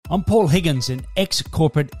I'm Paul Higgins, an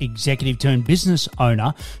ex-corporate executive turned business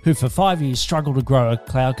owner who for 5 years struggled to grow a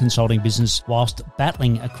cloud consulting business whilst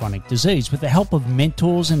battling a chronic disease. With the help of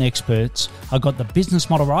mentors and experts, I got the business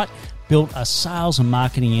model right, built a sales and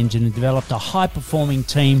marketing engine, and developed a high-performing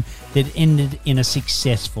team that ended in a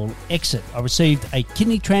successful exit. I received a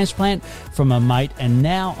kidney transplant from a mate, and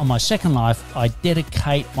now on my second life, I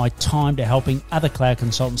dedicate my time to helping other cloud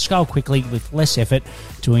consultants scale quickly with less effort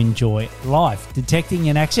to enjoy life. Detecting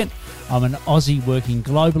an accent? I'm an Aussie working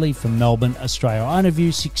globally from Melbourne, Australia. I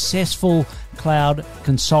interview successful cloud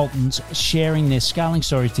consultants sharing their scaling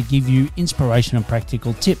stories to give you inspiration and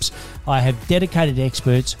practical tips. I have dedicated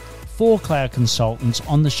experts for cloud consultants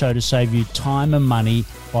on the show to save you time and money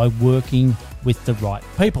by working with the right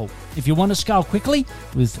people. If you want to scale quickly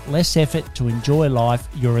with less effort to enjoy life,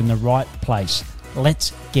 you're in the right place.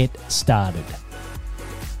 Let's get started.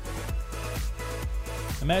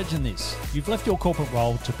 Imagine this. You've left your corporate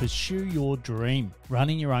role to pursue your dream,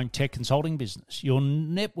 running your own tech consulting business. Your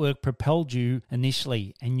network propelled you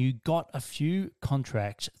initially and you got a few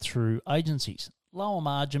contracts through agencies. Lower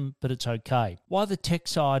margin, but it's okay. Why the tech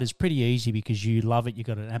side is pretty easy because you love it, you've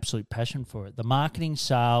got an absolute passion for it. The marketing,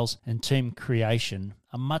 sales, and team creation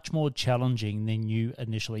are much more challenging than you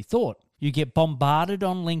initially thought. You get bombarded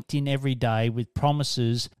on LinkedIn every day with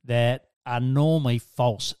promises that are normally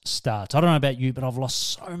false starts. I don't know about you, but I've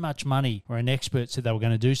lost so much money where an expert said they were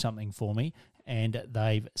going to do something for me and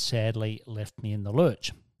they've sadly left me in the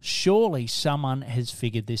lurch. Surely someone has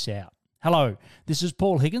figured this out. Hello, this is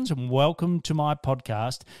Paul Higgins and welcome to my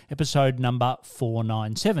podcast, episode number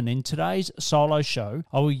 497. In today's solo show,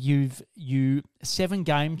 I will give you 7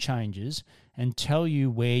 game changers and tell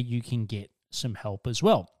you where you can get some help as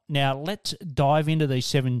well. Now, let's dive into these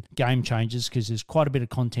 7 game changers because there's quite a bit of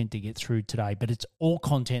content to get through today, but it's all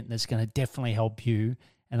content that's going to definitely help you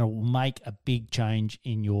and it will make a big change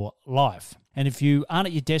in your life. And if you aren't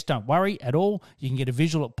at your desk, don't worry at all. You can get a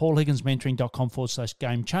visual at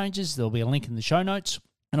paulhigginsmentoring.com/game changes. There'll be a link in the show notes.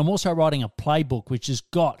 And I'm also writing a playbook which has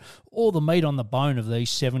got all the meat on the bone of these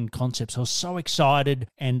 7 concepts. I was so excited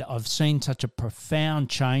and I've seen such a profound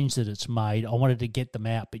change that it's made. I wanted to get them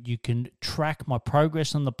out, but you can track my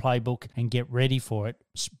progress on the playbook and get ready for it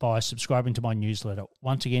by subscribing to my newsletter.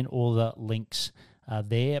 Once again, all the links are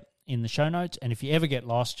there in the show notes. And if you ever get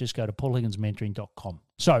lost, just go to paulhigginsmentoring.com.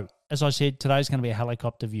 So, as I said, today's going to be a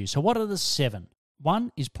helicopter view. So what are the 7?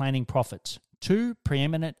 1 is planning profits. 2,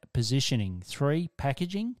 preeminent positioning. 3,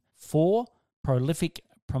 packaging. 4, prolific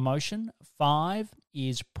promotion. 5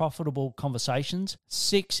 is profitable conversations.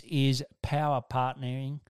 6 is power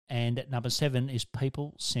partnering. And number 7 is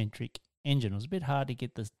people-centric engine. It was a bit hard to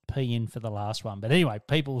get the P in for the last one. But anyway,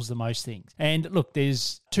 people's the most things. And look,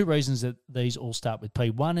 there's 2 reasons that these all start with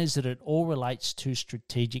P. One is that it all relates to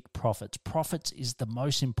strategic profits. Profits is the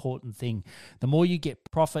most important thing. The more you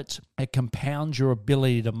get profits, it compounds your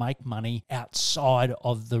ability to make money outside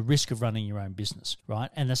of the risk of running your own business,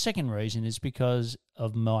 right? And the second reason is because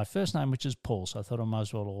of my first name, which is Paul. So I thought I might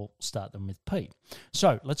as well all start them with P.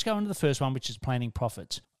 So let's go into the first one, which is planning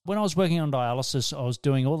profits. When I was working on dialysis, I was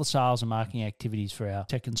doing all the sales and marketing activities for our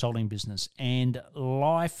tech consulting business, and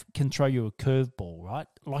life can throw you a curveball, right?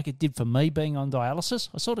 Like it did for me being on dialysis.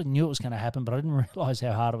 I sort of knew it was going to happen, but I didn't realize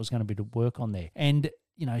how hard it was going to be to work on there. And,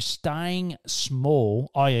 you know, staying small,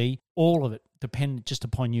 i.e. all of it dependent just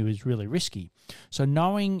upon you, is really risky. So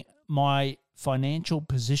knowing my financial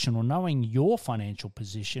position or knowing your financial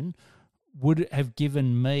position would have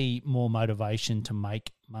given me more motivation to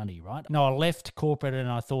make money, right? Now, I left corporate and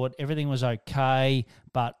I thought everything was okay,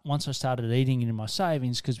 but once I started eating into my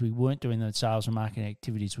savings because we weren't doing the sales and marketing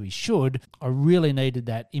activities we should, I really needed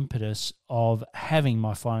that impetus of having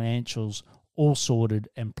my financials all sorted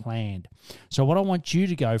and planned. So what I want you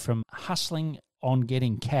to go from hustling on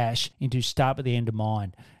getting cash into start with the end in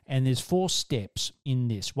mind. And there's 4 steps in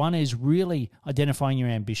this. One is really identifying your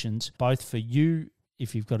ambitions, both for you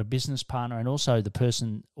if you've got a business partner and also the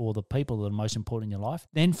person or the people that are most important in your life.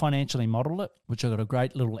 Then financially model it, which I've got a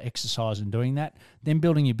great little exercise in doing that. Then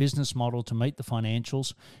building your business model to meet the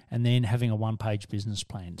financials and then having a 1-page business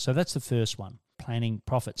plan. So that's the first one, planning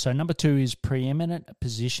profit. So number 2 is preeminent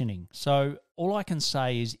positioning. So all I can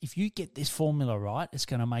say is if you get this formula right, it's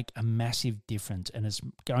going to make a massive difference and it's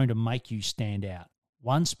going to make you stand out.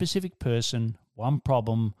 One specific person, one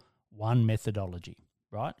problem, one methodology.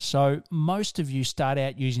 right? So most of you start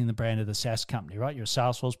out using the brand of the SaaS company, right? You're a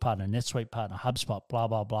Salesforce partner, NetSuite partner, HubSpot, blah,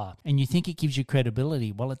 blah, blah. And you think it gives you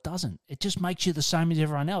credibility. Well, it doesn't. It just makes you the same as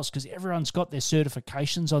everyone else because everyone's got their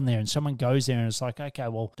certifications on there and someone goes there and it's like, okay,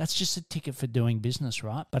 well, that's just a ticket for doing business,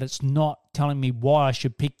 right? But it's not telling me why I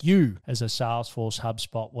should pick you as a Salesforce,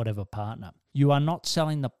 HubSpot, whatever partner. You are not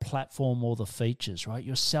selling the platform or the features, right?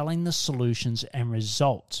 You're selling the solutions and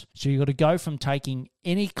results. So you've got to go from taking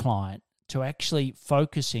any client to actually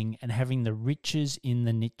focusing and having the riches in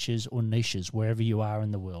the niches or niches wherever you are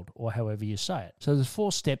in the world or however you say it. So there's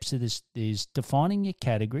 4 steps to this. There's defining your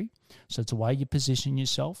category. So it's the way you position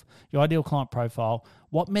yourself, your ideal client profile,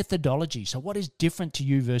 what methodology. So what is different to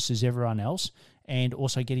you versus everyone else, and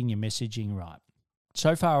also getting your messaging right.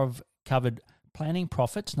 So far I've covered planning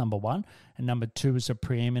profits, number 1, and number 2 is a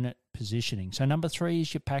preeminent positioning. So number 3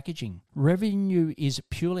 is your packaging. Revenue is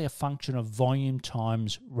purely a function of volume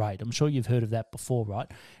times rate. I'm sure you've heard of that before, right?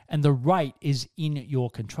 And the rate is in your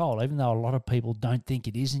control, even though a lot of people don't think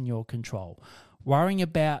it is in your control. Worrying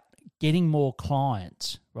about getting more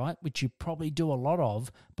clients, right, which you probably do a lot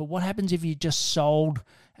of, but what happens if you just sold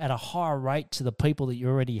at a higher rate to the people that you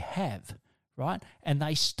already have? Right? And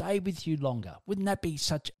they stay with you longer. Wouldn't that be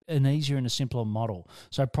such an easier and a simpler model?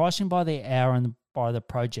 So pricing by the hour and by the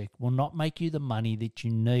project will not make you the money that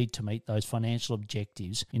you need to meet those financial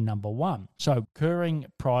objectives in number 1. So recurring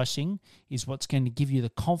pricing is what's going to give you the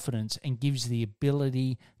confidence and gives the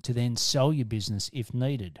ability to then sell your business if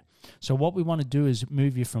needed. So what we want to do is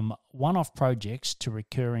move you from one-off projects to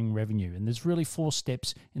recurring revenue. And there's really 4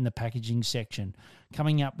 steps in the packaging section.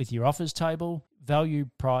 Coming up with your offers table, value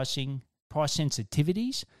pricing, price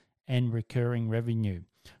sensitivities, and recurring revenue.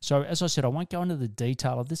 So as I said, I won't go into the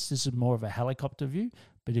detail of this. This is more of a helicopter view.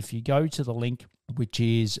 But if you go to the link, which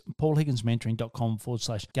is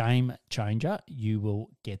paulhigginsmentoring.com/game changer, you will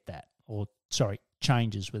get that.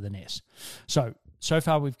 Changes with an S. So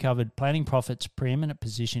far we've covered planning profits, preeminent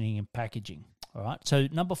positioning, and packaging. All right. So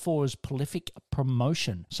number 4 is prolific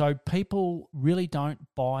promotion. So people really don't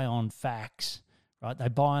buy on facts, right? They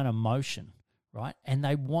buy on emotion. Right? And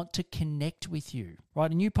they want to connect with you, right?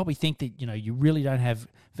 And you probably think that, you really don't have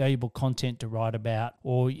valuable content to write about,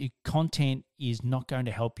 or your content is not going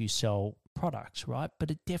to help you sell products, right? But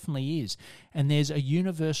it definitely is. And there's a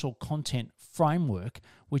universal content framework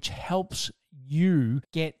which helps you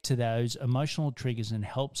get to those emotional triggers and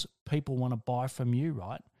helps people want to buy from you,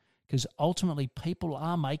 right? Because ultimately people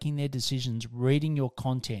are making their decisions reading your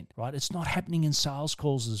content, right? It's not happening in sales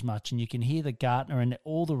calls as much, and you can hear the Gartner and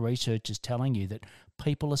all the research is telling you that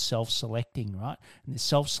people are self-selecting, right? And they're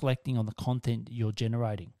self-selecting on the content you're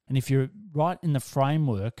generating. And if you're right in the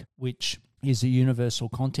framework, which is a universal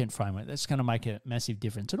content framework, that's going to make a massive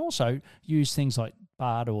difference. And also use things like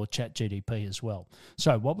Bard or ChatGPT as well.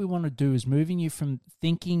 So what we want to do is moving you from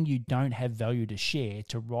thinking you don't have value to share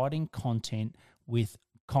to writing content with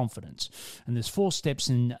confidence. And there's 4 steps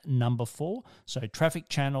in number 4. So traffic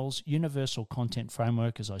channels, universal content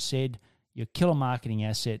framework, as I said, your killer marketing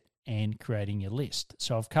asset, and creating your list.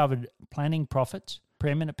 So I've covered planning profits,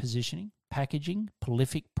 preeminent positioning, packaging,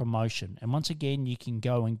 prolific promotion. And once again, you can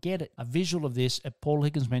go and get a visual of this at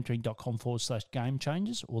paulhigginsmentoring.com/game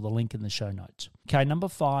changers or the link in the show notes. Okay, number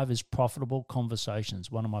 5 is profitable conversations,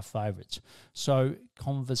 one of my favorites. So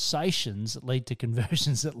conversations that lead to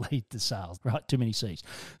conversions that lead to sales, right? Too many C's.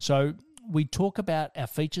 So we talk about our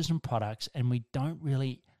features and products and we don't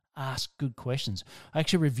really ask good questions. I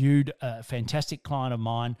actually reviewed a fantastic client of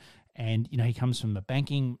mine, and he comes from a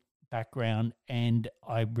banking background, and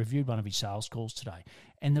I reviewed one of his sales calls today,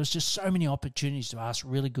 and there was just so many opportunities to ask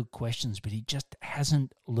really good questions, but he just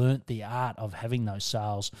hasn't learnt the art of having those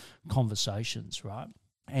sales conversations, right?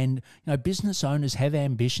 And business owners have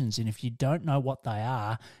ambitions, and if you don't know what they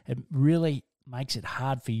are, it really makes it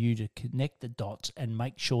hard for you to connect the dots and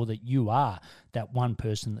make sure that you are that one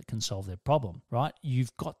person that can solve their problem, right?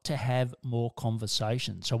 You've got to have more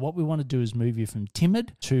conversation. So what we want to do is move you from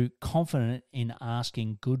timid to confident in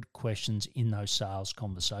asking good questions in those sales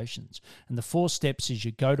conversations. And the 4 steps is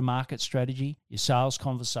your go-to-market strategy, your sales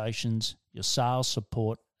conversations, your sales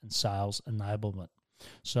support, and sales enablement.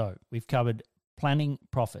 So we've covered planning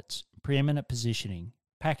profits, preeminent positioning,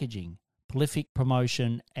 packaging, prolific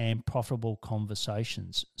promotion, and profitable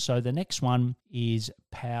conversations. So the next one is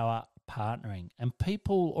power partnering, and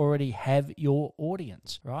people already have your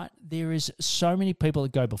audience, right? There is so many people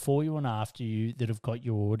that go before you and after you that have got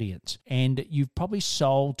your audience, and you've probably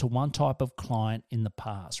sold to one type of client in the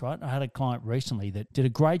past, right? I had a client recently that did a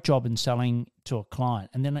great job in selling to a client,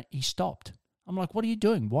 and then he stopped. I'm like, what are you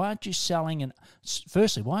doing? Why aren't you selling? And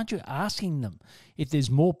firstly, why aren't you asking them if there's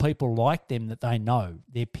more people like them that they know,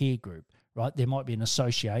 their peer group? right? There might be an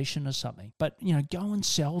association or something. But, go and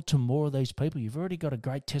sell to more of these people. You've already got a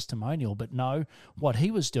great testimonial, but no, what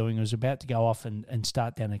he was doing was about to go off and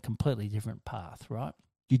start down a completely different path, right?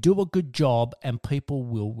 You do a good job and people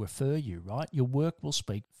will refer you, right? Your work will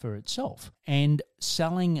speak for itself. And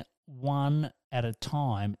selling one at a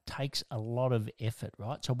time takes a lot of effort,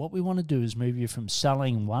 right? So what we want to do is move you from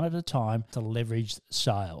selling one at a time to leveraged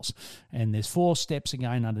sales. And there's 4 steps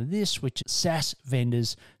again under this, which is SaaS,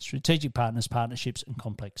 vendors, strategic partners, partnerships, and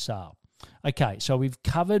complex sale. Okay, so we've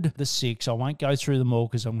covered the 6. I won't go through them all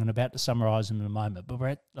because I'm about to summarize them in a moment, but we're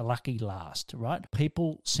at the lucky last, right?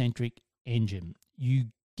 People-centric engine. You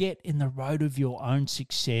get in the road of your own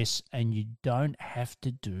success and you don't have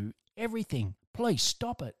to do everything. Please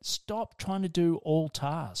stop it. Stop trying to do all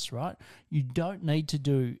tasks, right? You don't need to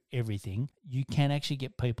do everything. You can actually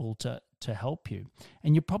get people to help you.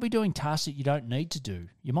 And you're probably doing tasks that you don't need to do.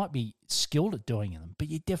 You might be skilled at doing them, but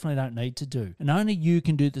you definitely don't need to do. And only you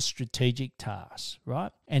can do the strategic tasks,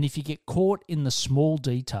 right? And if you get caught in the small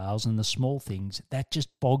details and the small things, that just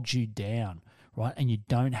bogs you down, right? And you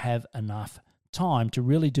don't have enough time to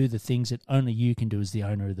really do the things that only you can do as the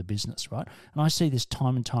owner of the business, right? And I see this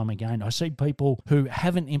time and time again. I see people who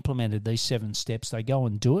haven't implemented these 7 steps. They go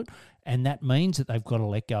and do it, and that means that they've got to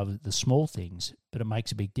let go of the small things, but it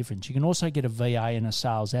makes a big difference. You can also get a VA and a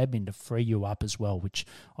sales admin to free you up as well, which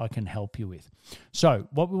I can help you with. So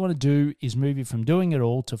what we want to do is move you from doing it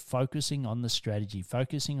all to focusing on the strategy,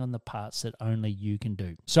 focusing on the parts that only you can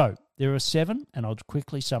do. So there are 7, and I'll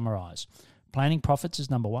quickly summarize. Planning profits is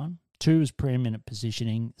number 1. 2 is preeminent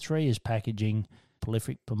positioning. 3 is packaging,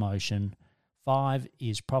 prolific promotion. 5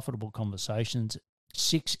 is profitable conversations.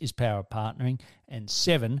 6 is power of partnering. And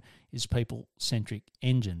 7 is people-centric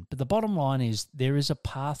engine. But the bottom line is there is a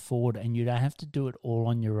path forward and you don't have to do it all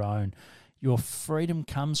on your own. Your freedom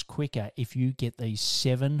comes quicker if you get these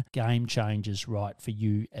 7 game changers right for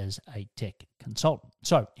you as a tech consultant.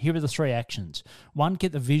 So here are the 3 actions. 1,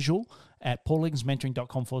 get the visual at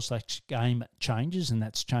paulhigginsmentoring.com/game changes, and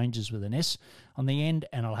that's changes with an S on the end,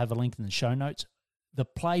 and I'll have a link in the show notes. The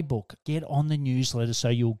playbook, get on the newsletter so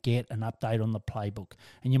you'll get an update on the playbook,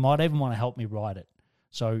 and you might even want to help me write it.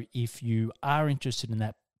 So if you are interested in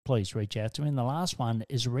that, please reach out to me. And the last one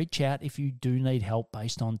is reach out if you do need help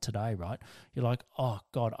based on today, right? You're like, oh,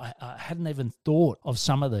 God, I hadn't even thought of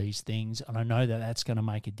some of these things, and I know that that's going to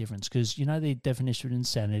make a difference because, the definition of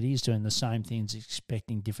insanity is doing the same things,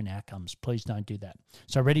 expecting different outcomes. Please don't do that.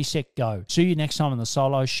 So ready, set, go. See you next time on The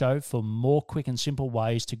Solo Show for more quick and simple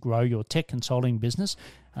ways to grow your tech consulting business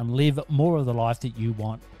and live more of the life that you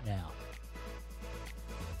want now.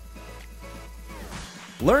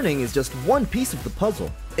 Learning is just one piece of the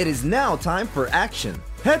puzzle. It is now time for action.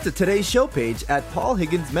 Head to today's show page at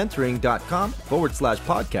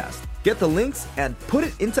paulhigginsmentoring.com/podcast. Get the links and put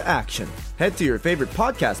it into action. Head to your favorite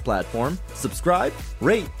podcast platform, subscribe,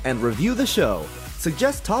 rate, and review the show.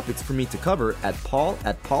 Suggest topics for me to cover at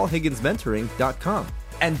paul@paulhigginsmentoring.com.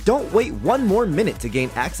 And don't wait one more minute to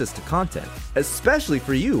gain access to content, especially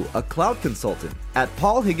for you, a cloud consultant, at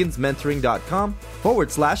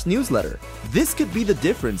paulhigginsmentoring.com/newsletter. This could be the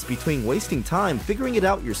difference between wasting time figuring it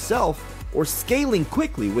out yourself or scaling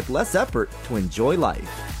quickly with less effort to enjoy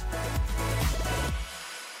life.